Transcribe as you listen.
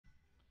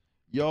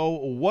Yo,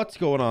 what's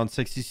going on,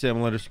 60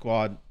 Simulator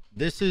Squad?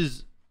 This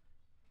is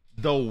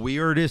the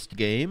weirdest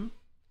game.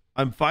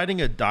 I'm fighting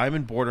a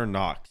Diamond Border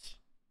Nox.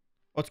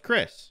 What's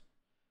Chris?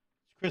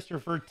 It's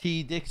Christopher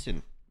T.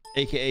 Dixon,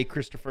 a.k.a.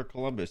 Christopher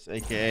Columbus,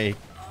 a.k.a.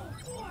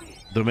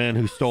 the man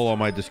who stole all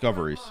my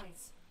discoveries.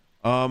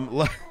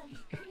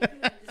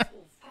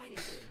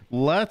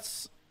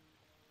 Let's...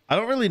 I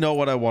don't really know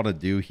what I want to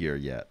do here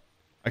yet.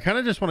 I kind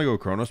of just want to go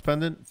Chronos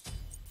Pendant.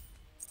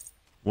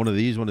 One of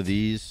these.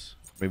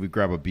 Maybe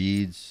grab a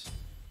beads.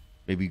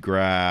 Maybe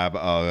grab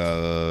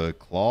a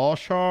claw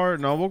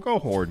shard. No, we'll go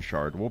horn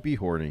shard. We'll be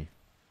horny.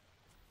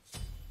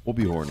 We'll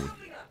be horny.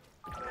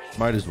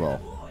 Might as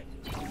well.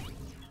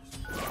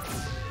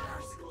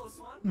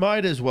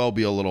 Might as well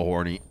be a little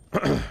horny.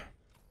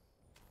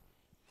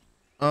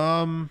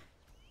 I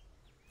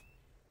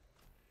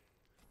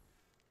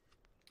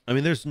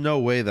mean, there's no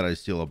way that I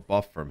steal a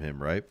buff from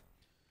him, right?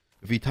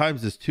 If he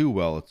times this too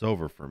well, it's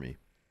over for me.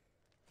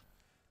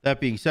 That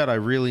being said, I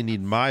really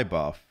need my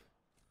buff.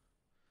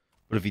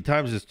 But if he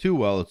times this too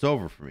well, it's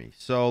over for me.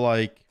 So,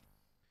 like,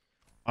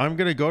 I'm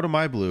going to go to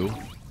my blue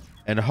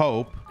and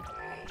hope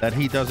that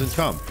he doesn't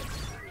come.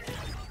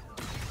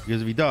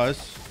 Because if he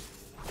does,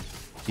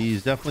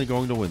 he's definitely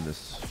going to win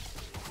this.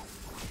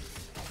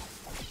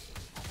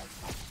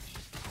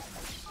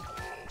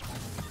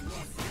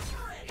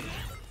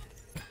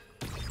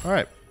 All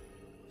right.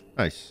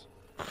 Nice.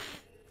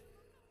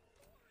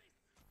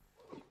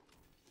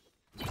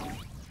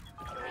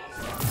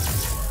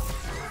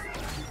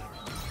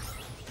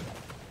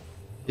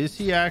 Is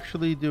he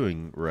actually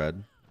doing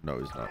red? No,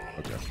 he's not.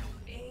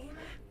 Okay.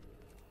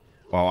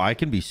 Wow, I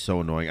can be so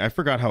annoying. I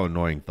forgot how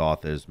annoying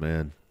Thoth is,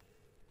 man.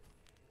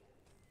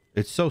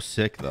 It's so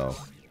sick, though.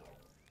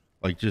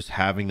 Like, just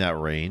having that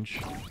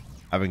range.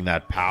 Having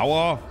that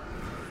power.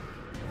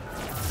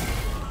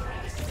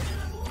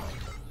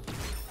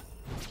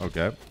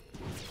 Okay.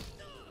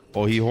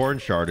 Oh, he horn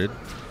sharded.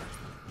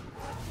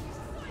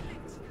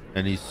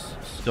 And he's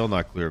still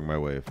not clearing my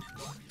wave.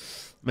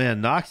 Man,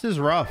 Nox is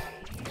rough.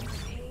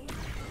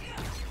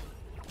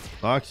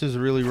 Nox is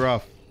really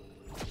rough.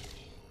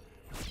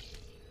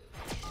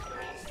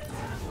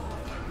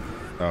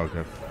 Oh,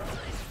 okay.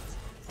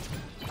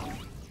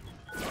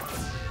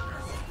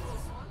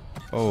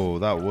 Oh,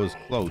 that was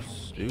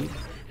close, dude.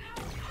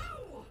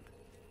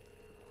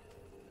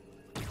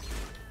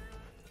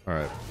 All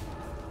right.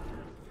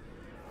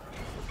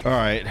 All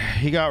right.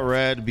 He got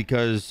red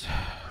because...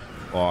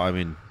 Well, I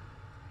mean...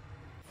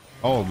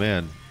 Oh,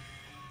 man.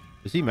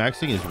 Is he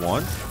maxing his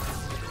one?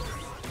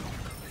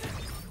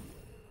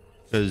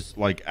 Because,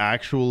 like,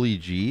 actually,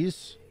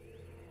 geez.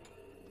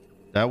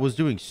 That was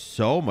doing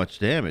so much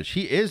damage.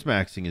 He is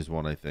maxing his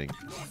one, I think.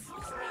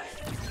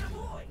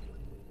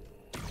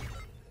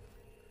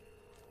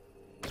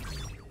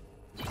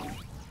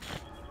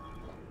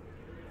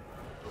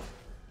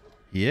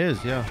 He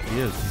is, yeah. He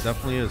is. He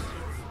definitely is.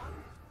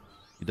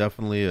 He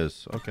definitely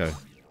is. Okay.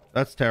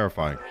 That's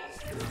terrifying.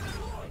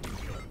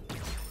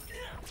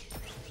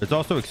 It's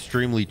also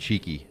extremely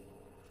cheeky.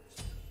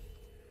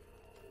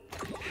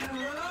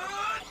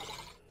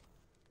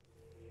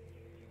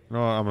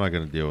 No, I'm not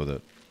going to deal with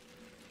it.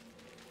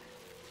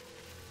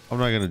 I'm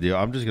not going to deal.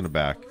 I'm just going to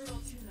back.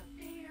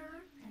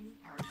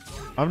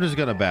 I'm just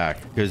going to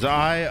back. Because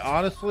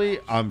honestly,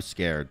 I'm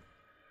scared.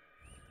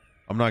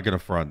 I'm not going to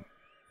front.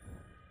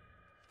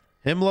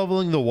 Him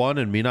leveling the one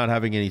and me not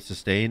having any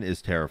sustain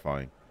is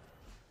terrifying.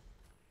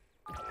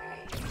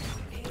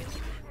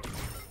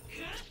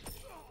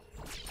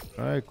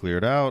 All right,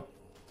 cleared out.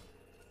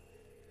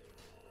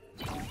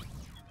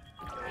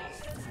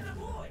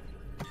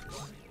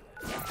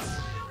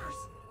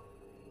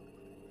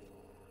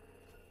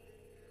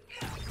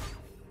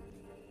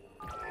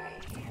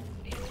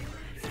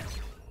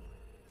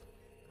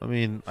 I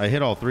mean, I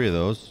hit all three of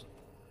those.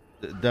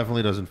 It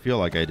definitely doesn't feel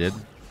like I did.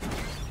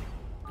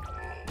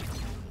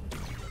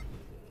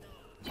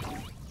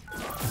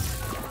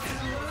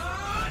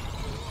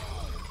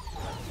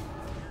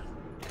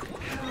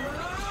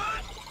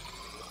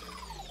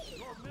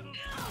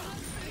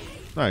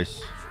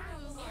 Nice.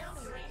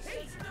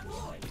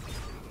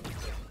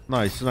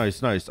 Nice,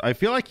 nice, nice. I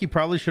feel like he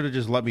probably should have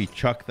just let me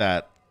chuck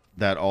that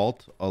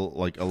ult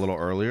like a little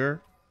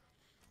earlier.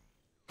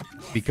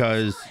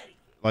 Because,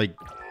 like...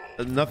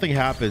 Nothing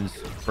happens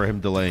for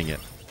him delaying it.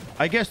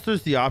 I guess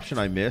there's the option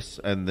I miss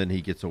and then he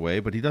gets away,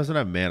 but he doesn't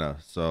have mana,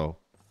 so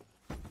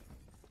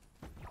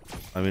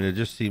I mean, it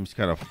just seems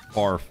kind of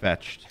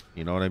far-fetched,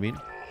 you know what I mean?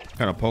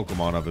 Kind of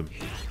Pokemon of him.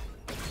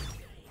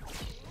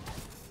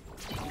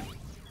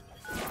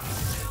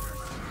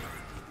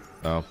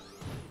 Oh,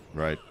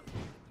 right.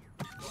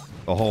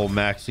 The whole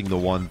maxing the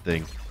one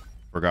thing.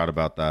 Forgot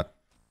about that.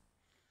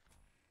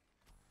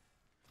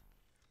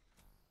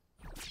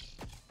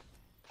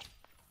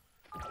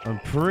 I'm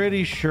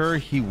pretty sure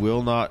he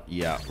will not...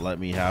 Yeah, let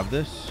me have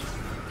this.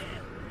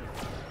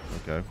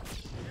 Okay.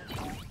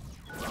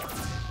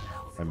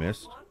 I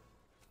missed.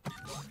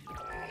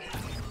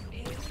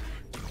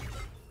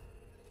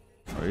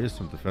 Oh, he has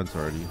some defense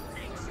already.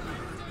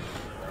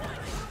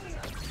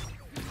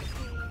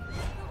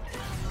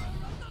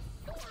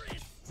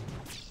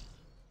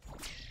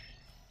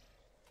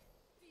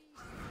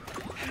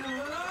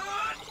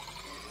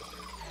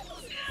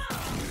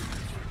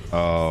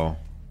 Oh,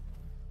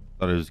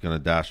 thought he was gonna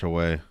dash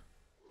away.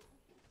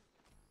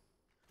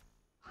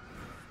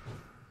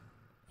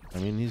 I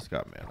mean, he's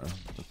got mana.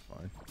 That's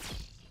fine.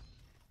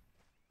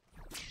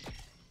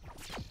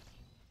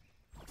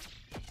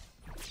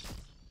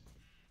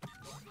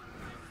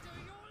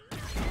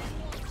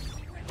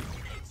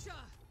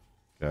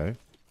 Okay.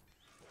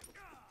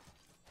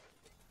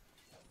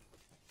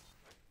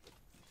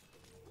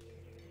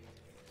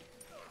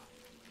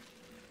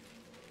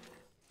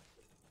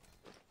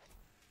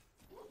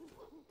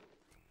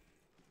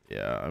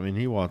 Yeah, I mean,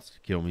 he wants to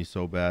kill me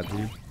so bad,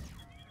 dude.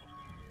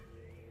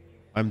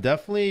 I'm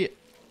definitely...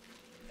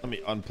 Let me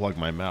unplug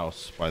my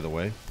mouse, by the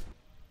way.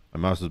 My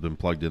mouse has been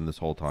plugged in this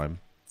whole time.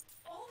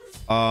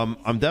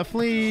 I'm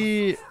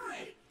definitely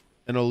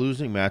in a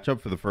losing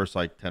matchup for the first,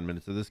 like, 10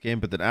 minutes of this game.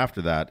 But then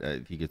after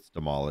that, he gets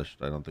demolished.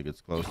 I don't think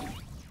it's close.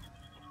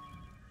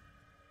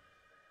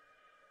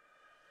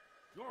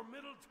 Your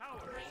middle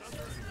tower is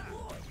under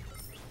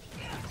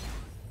attack.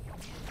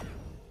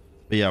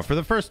 But yeah, for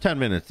the first 10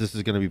 minutes, this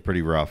is going to be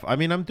pretty rough. I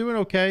mean, I'm doing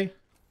okay.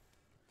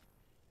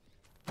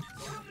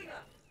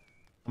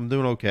 I'm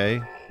doing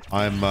okay.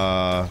 I'm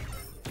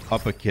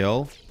up a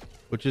kill,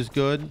 which is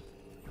good.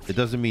 It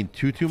doesn't mean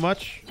too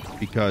much,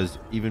 because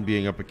even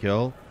being up a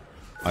kill,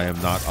 I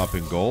am not up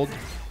in gold,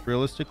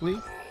 realistically.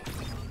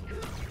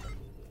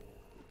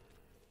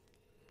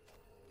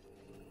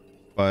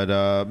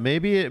 But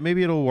maybe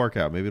it'll work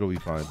out. Maybe it'll be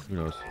fine. Who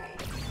knows?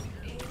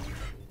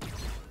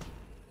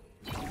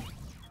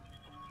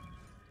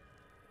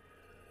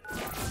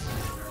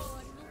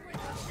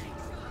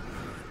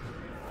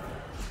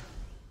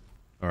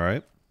 All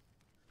right.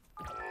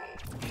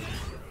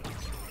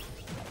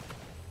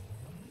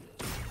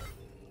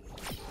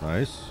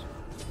 Nice.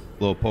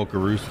 Little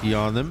Pokerooski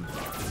on them.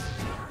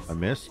 I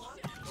missed.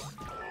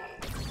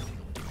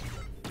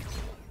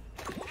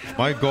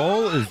 My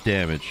goal is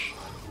damage.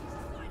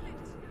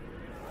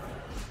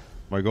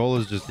 My goal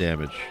is just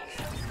damage.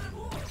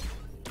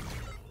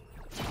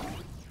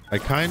 I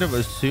kind of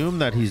assume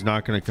that he's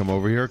not going to come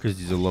over here because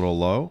he's a little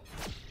low.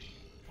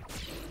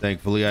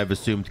 Thankfully, I've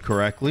assumed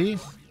correctly.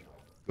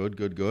 Good,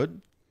 good, good.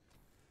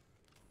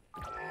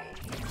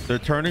 The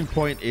turning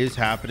point is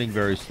happening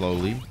very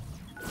slowly.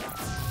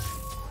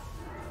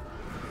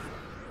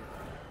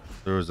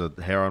 There was a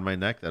hair on my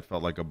neck that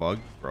felt like a bug.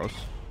 Gross.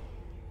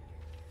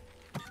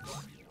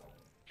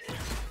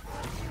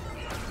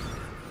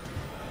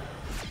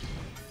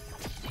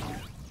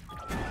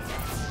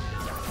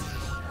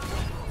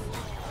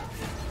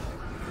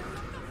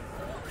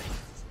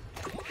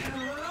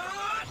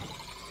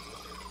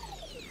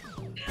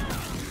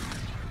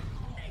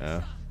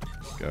 Yeah.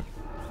 Okay.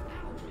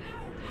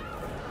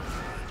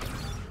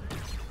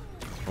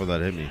 Oh,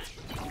 that hit me.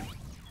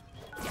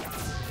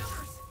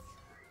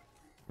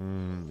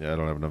 Yeah, I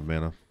don't have enough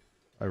mana.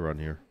 I run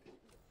here.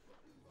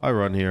 I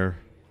run here.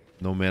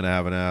 No mana,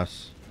 have an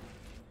ass.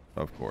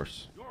 Of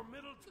course. Your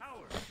middle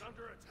tower is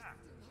under attack.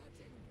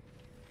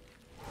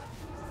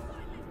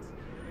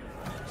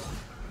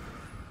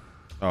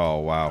 Oh,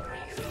 wow.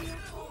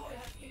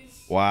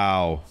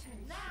 Wow.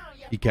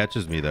 He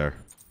catches me there.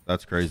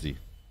 That's crazy.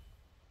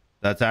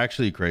 That's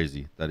actually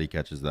crazy that he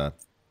catches that.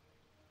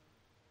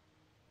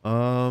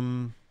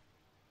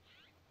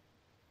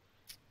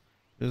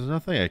 There's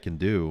nothing I can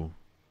do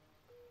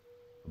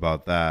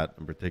about that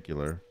in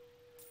particular.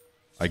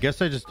 I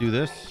guess I just do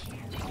this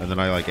and then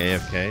I like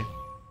AFK,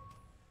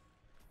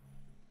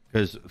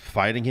 because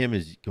fighting him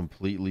is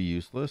completely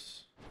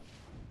useless.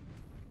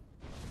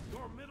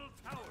 Your middle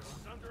tower is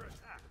under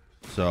attack.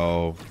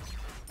 So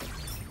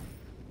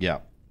yeah,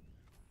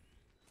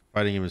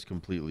 fighting him is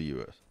completely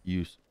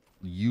useless.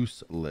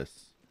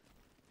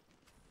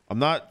 I'm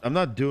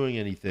not doing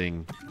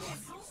anything.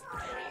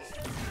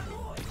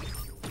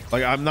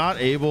 Like, I'm not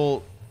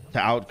able to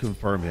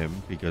out-confirm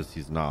him because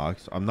he's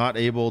NOX. I'm not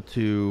able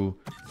to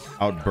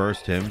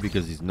outburst him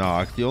because he's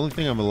NOX. The only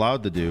thing I'm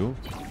allowed to do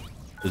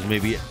is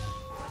maybe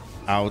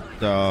out...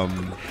 Oh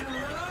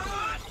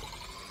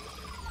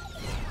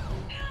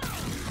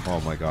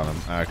my god,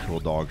 I'm actual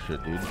dog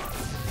shit, dude.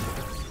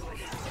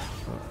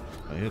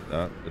 I hit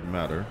that. Didn't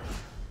matter.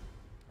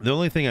 The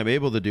only thing I'm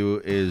able to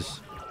do is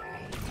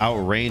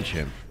outrange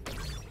him.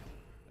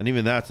 And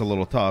even that's a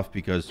little tough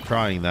because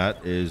trying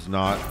that is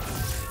not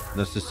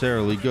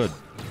necessarily good.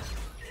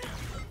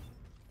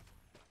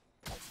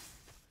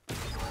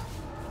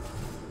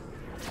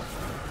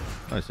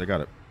 Nice, I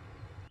got it.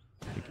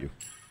 Thank you.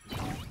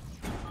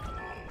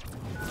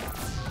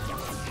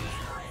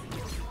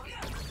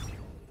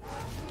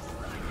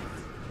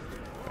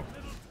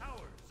 Middle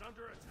tower is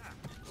under attack.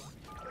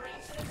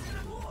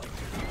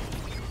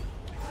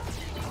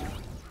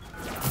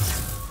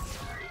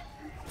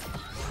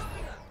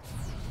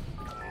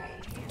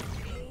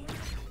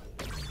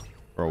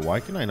 Bro,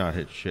 why can I not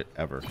hit shit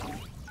ever?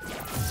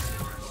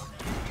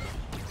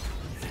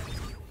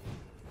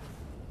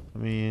 I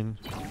mean...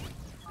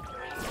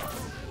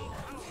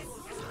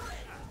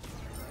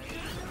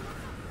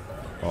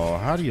 Oh,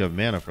 how do you have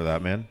mana for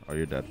that, man? Oh,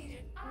 you're dead.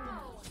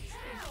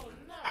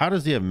 How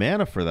does he have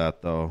mana for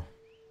that, though?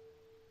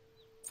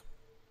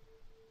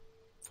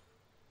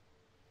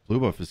 Blue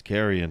buff is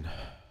carrying.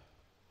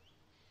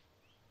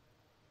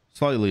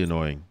 Slightly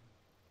annoying.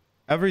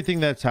 Everything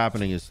that's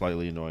happening is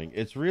slightly annoying.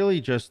 It's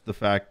really just the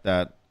fact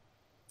that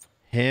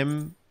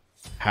him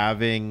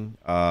having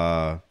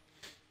I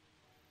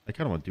kind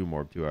of want Doom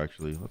Orb too,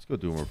 actually. Let's go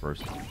Doom Orb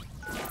first.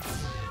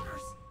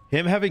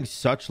 Him having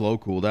such low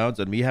cooldowns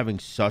and me having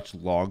such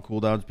long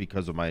cooldowns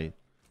because of my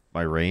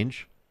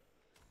range.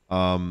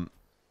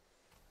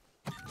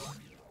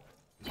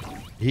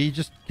 He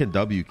just can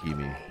W key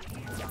me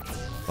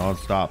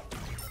non-stop.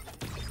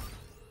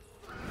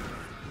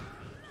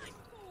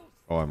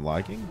 Oh, I'm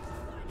lagging?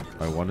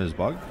 My one is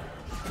bugged?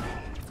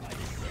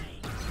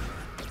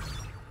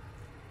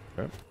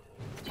 Okay.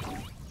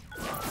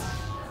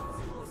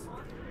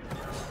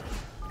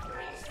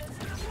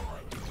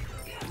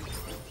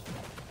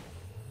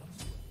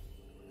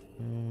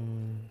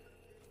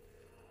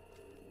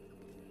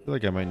 I feel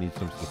like I might need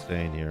some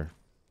sustain here.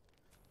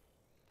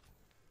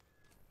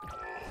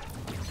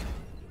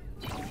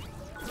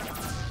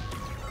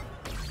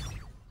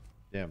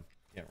 Damn,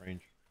 can't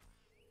range.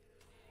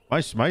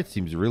 My Smite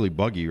seems really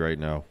buggy right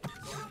now.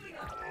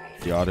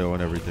 The auto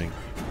and everything.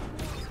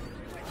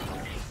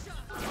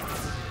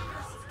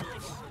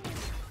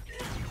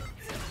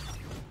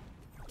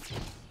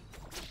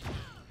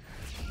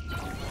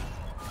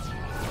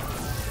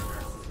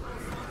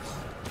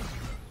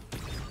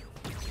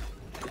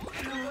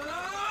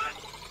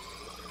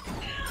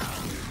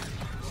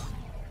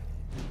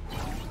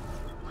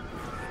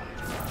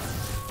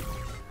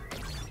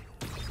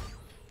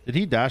 Did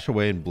he dash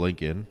away and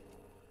blink in?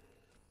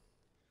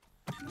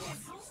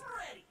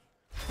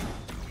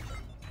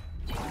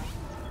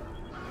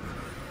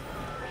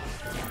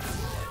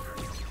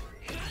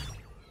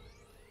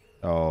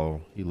 Oh,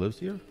 he lives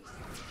here?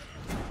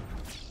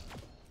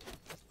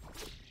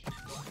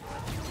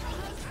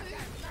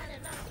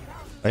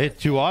 I hit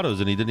 2 autos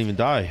and he didn't even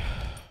die.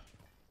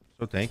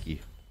 So tanky.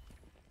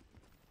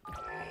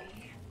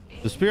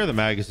 The Spear of the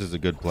Magus is a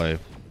good play.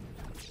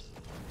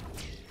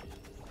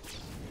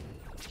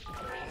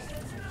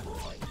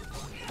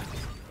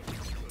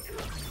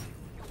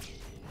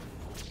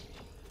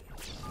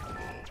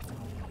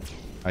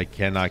 I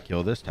cannot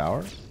kill this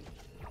tower.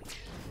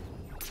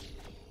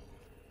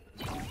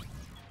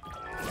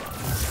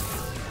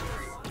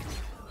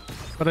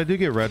 But I do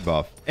get red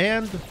buff.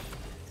 And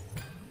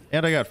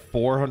I got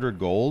 400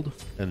 gold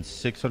and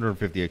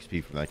 650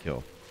 XP from that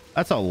kill.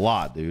 That's a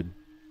lot, dude.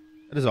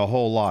 That is a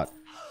whole lot.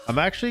 I'm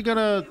actually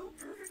gonna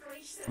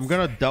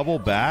double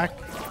back.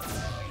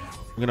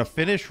 I'm gonna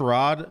finish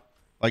Rod.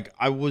 Like,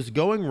 I was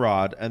going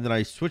Rod and then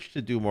I switched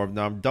to Doom Orb.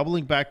 Now I'm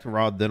doubling back to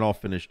Rod, then I'll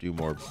finish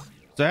Doom Orb.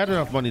 So I had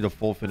enough money to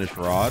full finish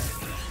Rod.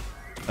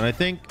 And I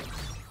think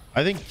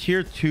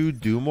tier 2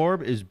 Doom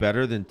Orb is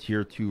better than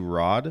tier 2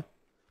 Rod.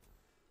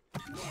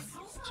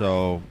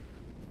 So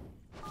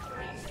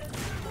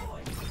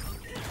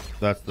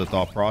that's the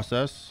thought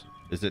process.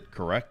 Is it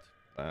correct?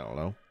 I don't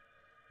know.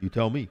 You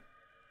tell me.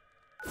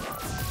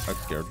 That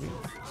scared me.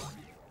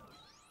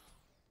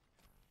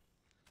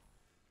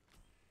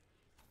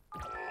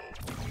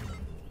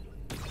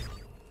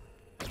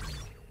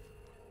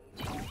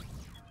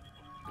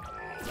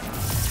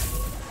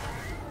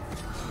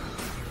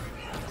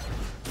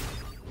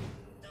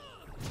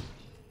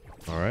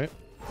 All right.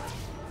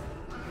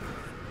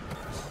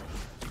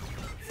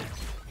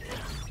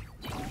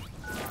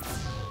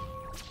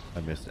 I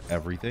missed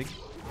everything.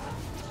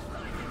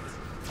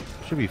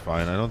 Should be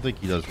fine. I don't think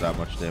he does that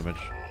much damage.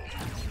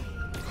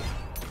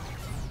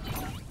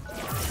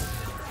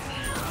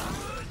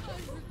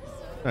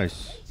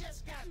 Nice.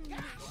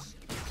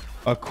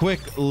 A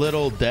quick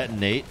little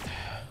detonate.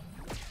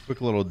 Quick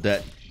little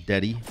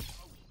detty.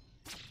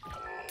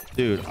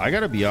 Dude, I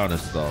gotta be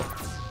honest though.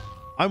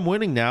 I'm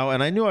winning now,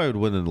 and I knew I would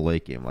win in the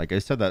late game. Like I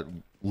said that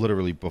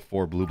literally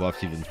before blue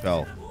buffs even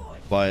fell.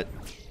 But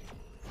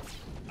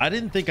I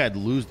didn't think I'd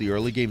lose the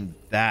early game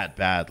that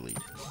badly.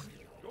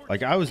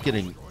 Like, I was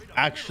getting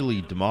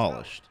actually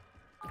demolished.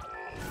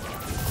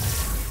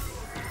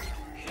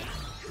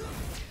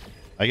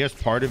 I guess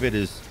part of it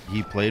is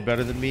he played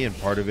better than me, and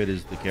part of it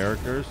is the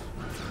characters.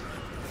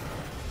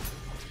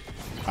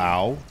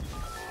 Ow.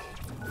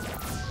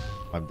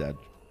 I'm dead.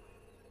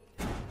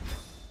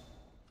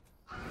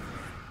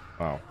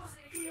 Wow.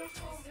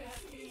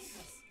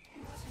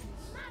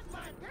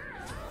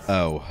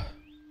 Oh.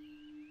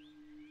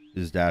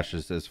 His dash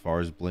is as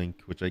far as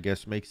blink, which I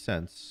guess makes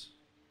sense.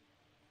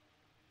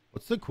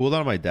 What's the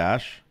cooldown of my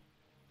dash?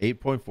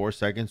 8.4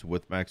 seconds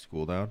with max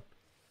cooldown.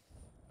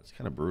 That's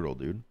kind of brutal,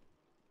 dude.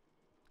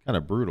 Kind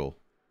of brutal.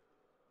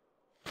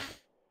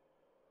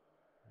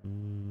 I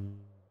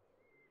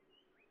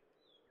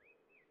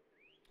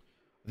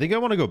think I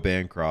want to go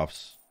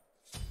Bancrofts.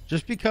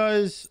 Just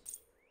because...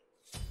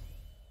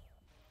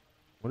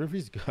 I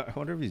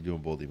wonder if he's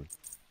doing Bull Demon.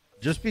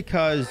 Just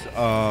because...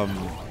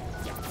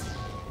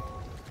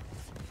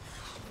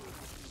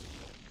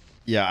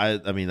 yeah,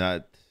 I mean,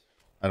 I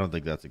don't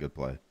think that's a good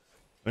play.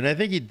 I mean, I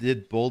think he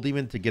did Bull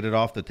Demon to get it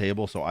off the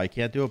table, so I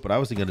can't do it, but I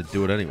wasn't going to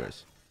do it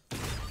anyways.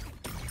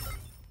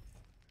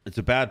 It's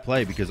a bad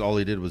play because all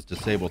he did was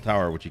disable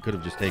tower, which he could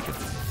have just taken.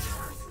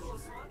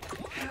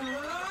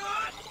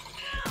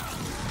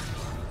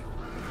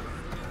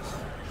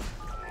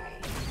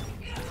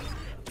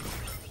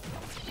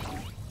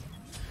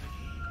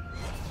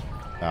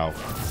 Ow.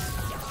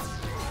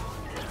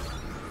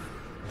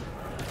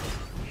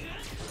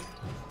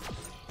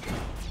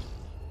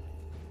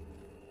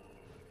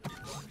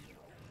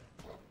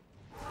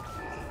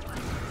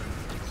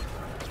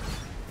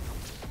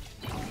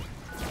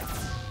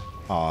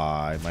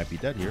 I might be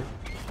dead here.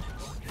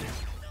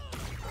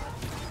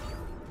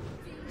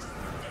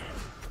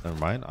 Never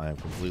mind. I am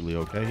completely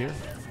okay here.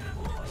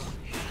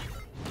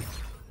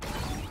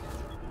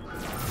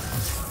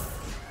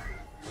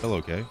 Still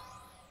okay.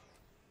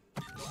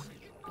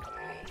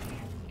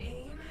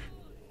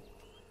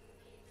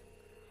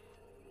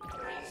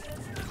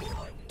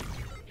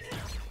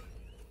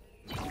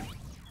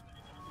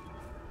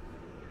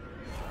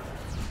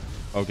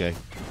 Okay.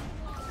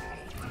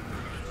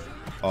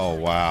 Oh,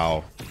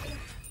 wow.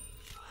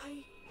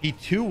 He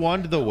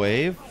 2-1'd the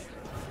wave.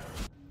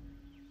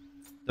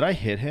 Did I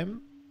hit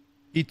him?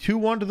 He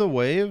 2-1'd the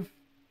wave.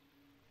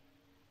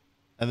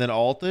 And then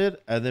ulted.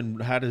 And then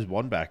had his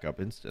one back up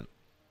instant.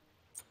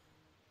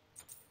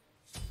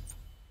 I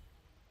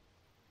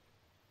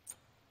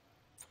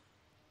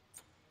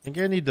think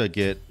I need to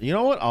get... You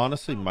know what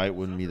honestly might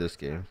win me this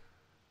game?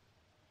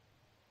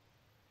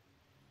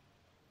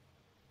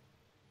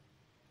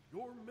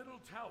 Your middle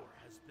tower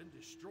has been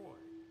destroyed.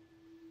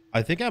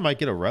 I think I might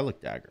get a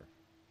relic dagger.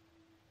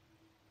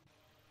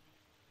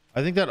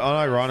 I think that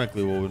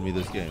unironically will win me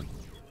this game.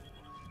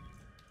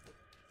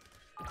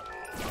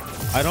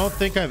 I don't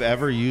think I've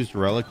ever used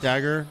relic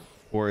dagger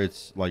for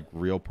its like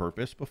real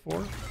purpose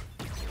before.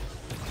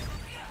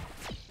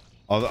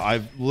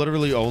 I've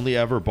literally only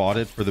ever bought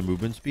it for the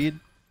movement speed.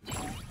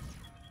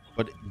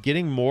 But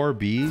getting more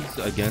beads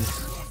against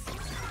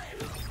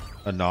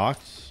a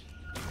NOX,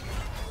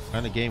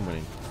 kind of game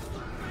winning.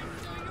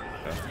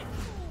 Okay.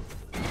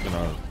 I'm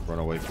gonna run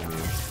away from you.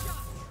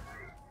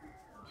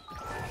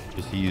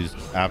 Because he used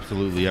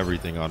absolutely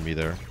everything on me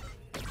there.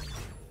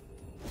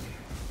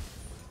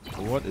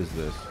 What is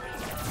this?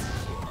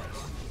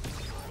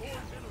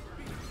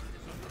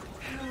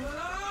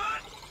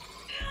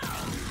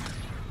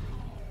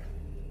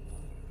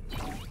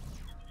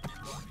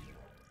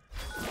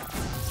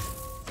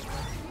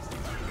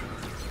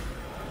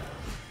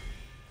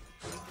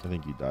 I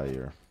think you die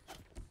here.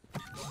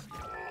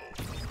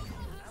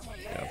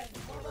 Yeah.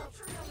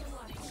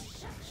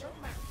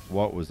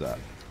 What was that?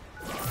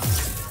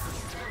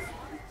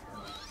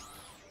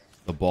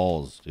 The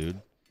balls, dude.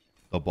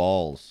 The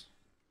balls.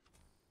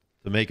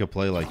 To make a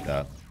play like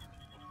that.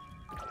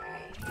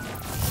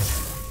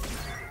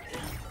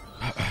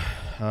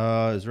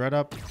 Is red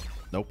up?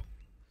 Nope.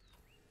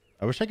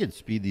 I wish I could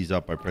speed these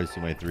up by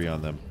pressing my 3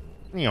 on them.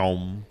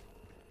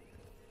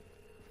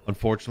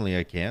 Unfortunately,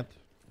 I can't.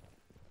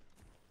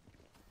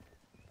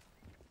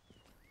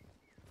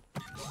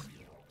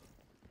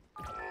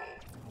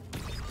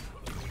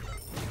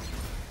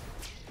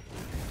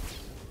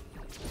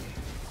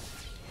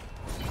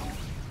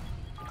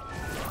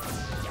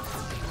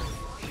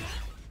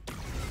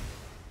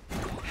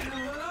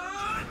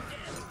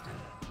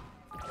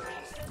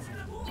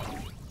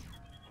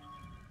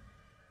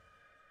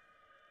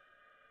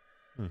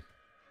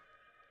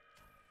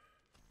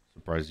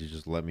 Surprised you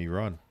just let me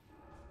run.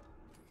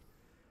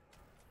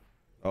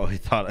 Oh, he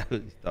thought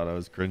I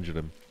was cringing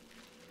him.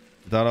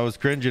 He thought I was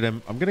cringing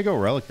him. I'm gonna go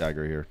relic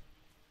dagger here.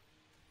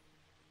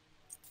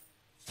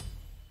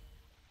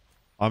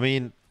 I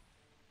mean,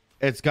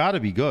 it's got to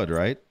be good,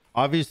 right?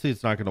 Obviously,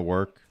 it's not gonna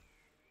work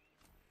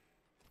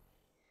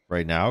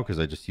right now because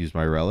I just used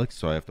my relics,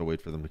 so I have to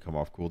wait for them to come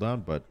off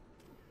cooldown. But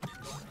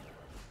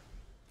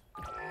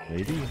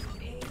maybe.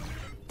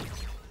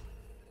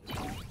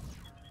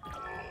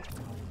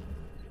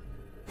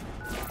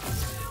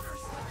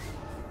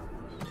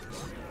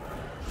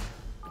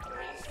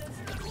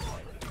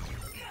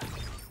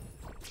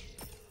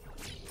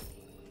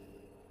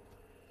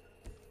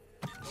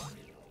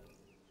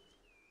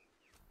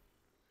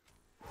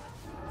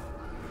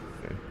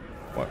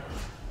 What?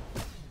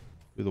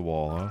 Through the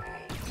wall, huh?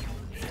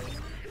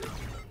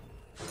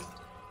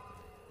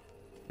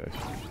 Okay.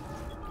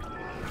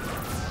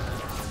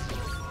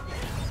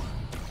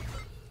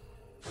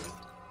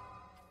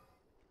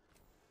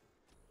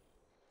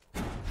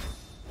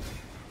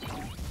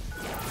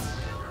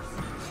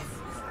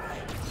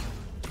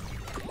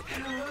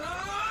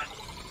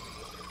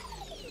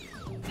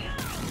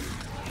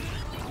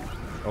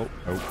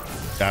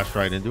 Oh, dashed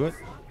right into it.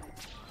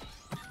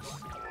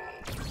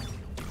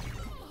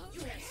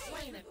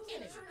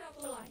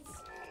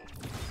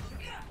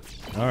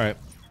 All right.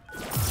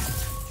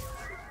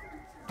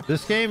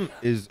 This game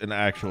is an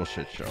actual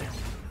shit show.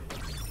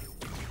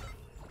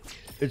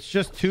 It's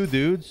just two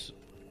dudes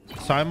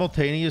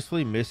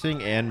simultaneously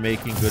missing and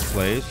making good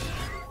plays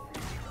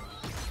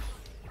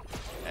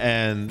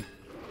and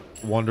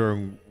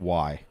wondering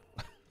why.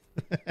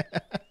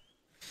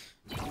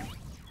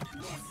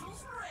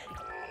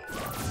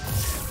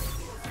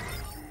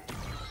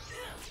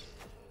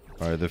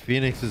 All right, the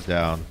Phoenix is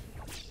down.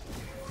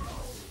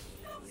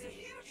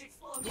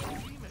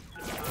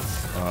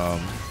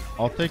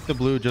 I'll take the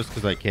blue just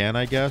because I can,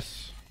 I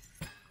guess.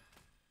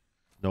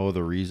 No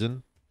other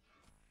reason.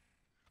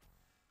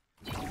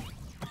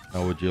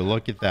 Now, would you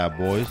look at that,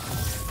 boys?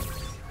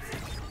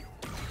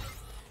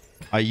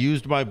 I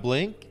used my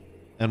blink,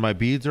 and my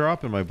beads are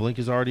up, and my blink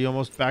is already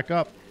almost back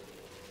up.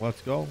 Let's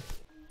go.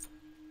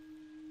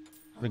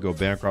 I'm going to go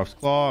Bancroft's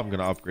Claw. I'm going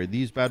to upgrade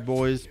these bad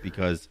boys,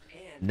 because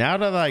now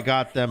that I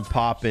got them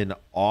popping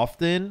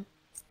often,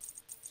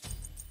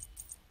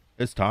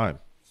 it's time.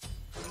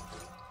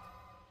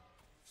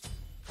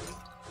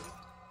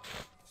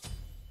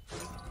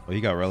 Oh, you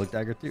got Relic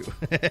Dagger too.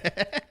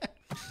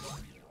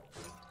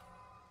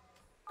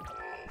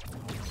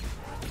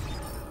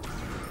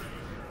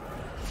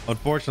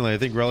 Unfortunately, I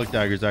think Relic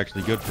Dagger is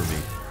actually good for me.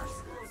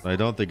 I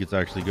don't think it's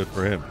actually good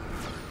for him.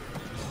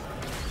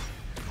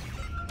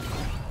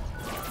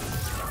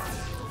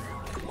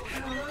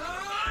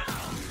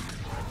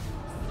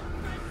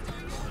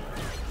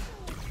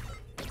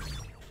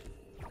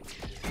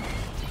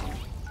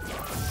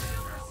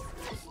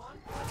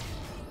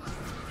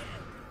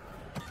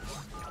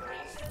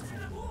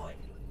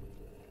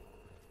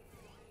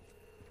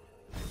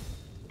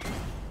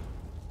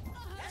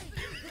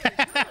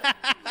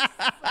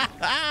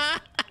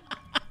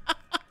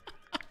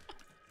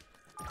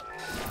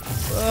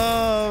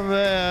 Oh,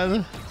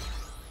 man.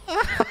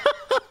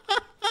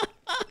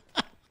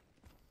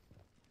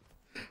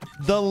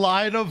 The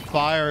line of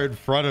fire in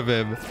front of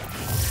him.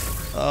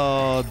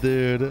 Oh,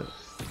 dude.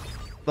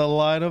 The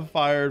line of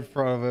fire in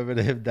front of him and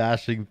him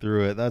dashing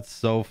through it. That's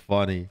so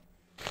funny.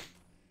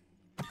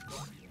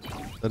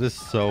 That is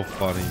so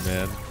funny,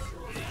 man.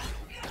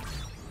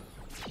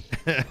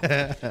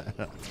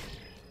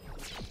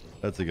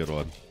 That's a good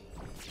one.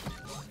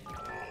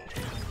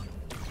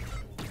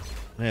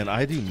 Man,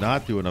 I do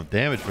not do enough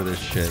damage for this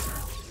shit.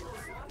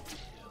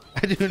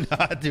 I do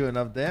not do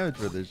enough damage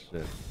for this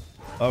shit.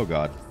 Oh,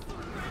 God.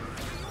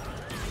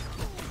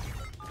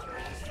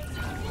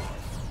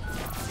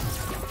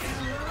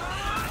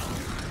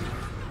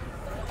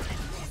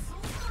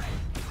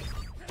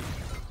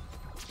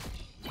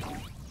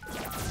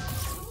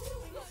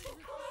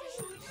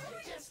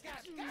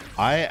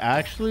 I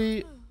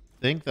actually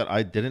think that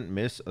I didn't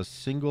miss a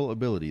single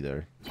ability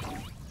there.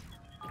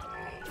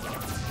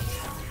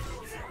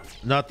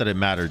 Not that it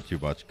mattered too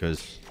much,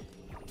 because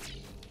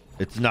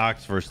it's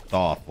Nox versus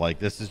Thoth. Like,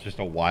 this is just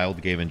a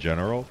wild game in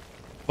general,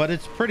 but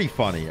it's pretty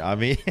funny. I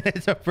mean,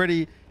 it's a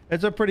pretty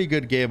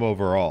good game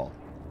overall.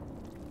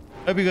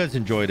 Hope you guys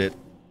enjoyed it.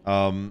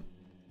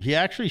 He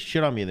actually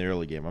shit on me in the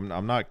early game.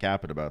 I'm not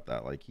capping about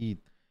that. Like, he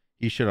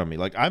shit on me.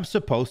 Like, I'm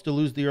supposed to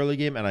lose the early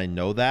game, and I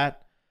know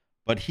that,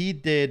 but he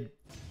did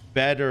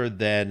better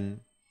than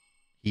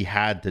he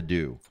had to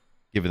do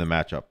given the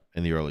matchup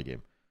in the early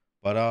game.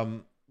 But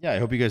yeah, I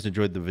hope you guys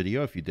enjoyed the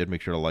video. If you did,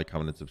 make sure to like,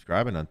 comment, and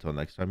subscribe. And until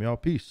next time, y'all,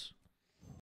 peace.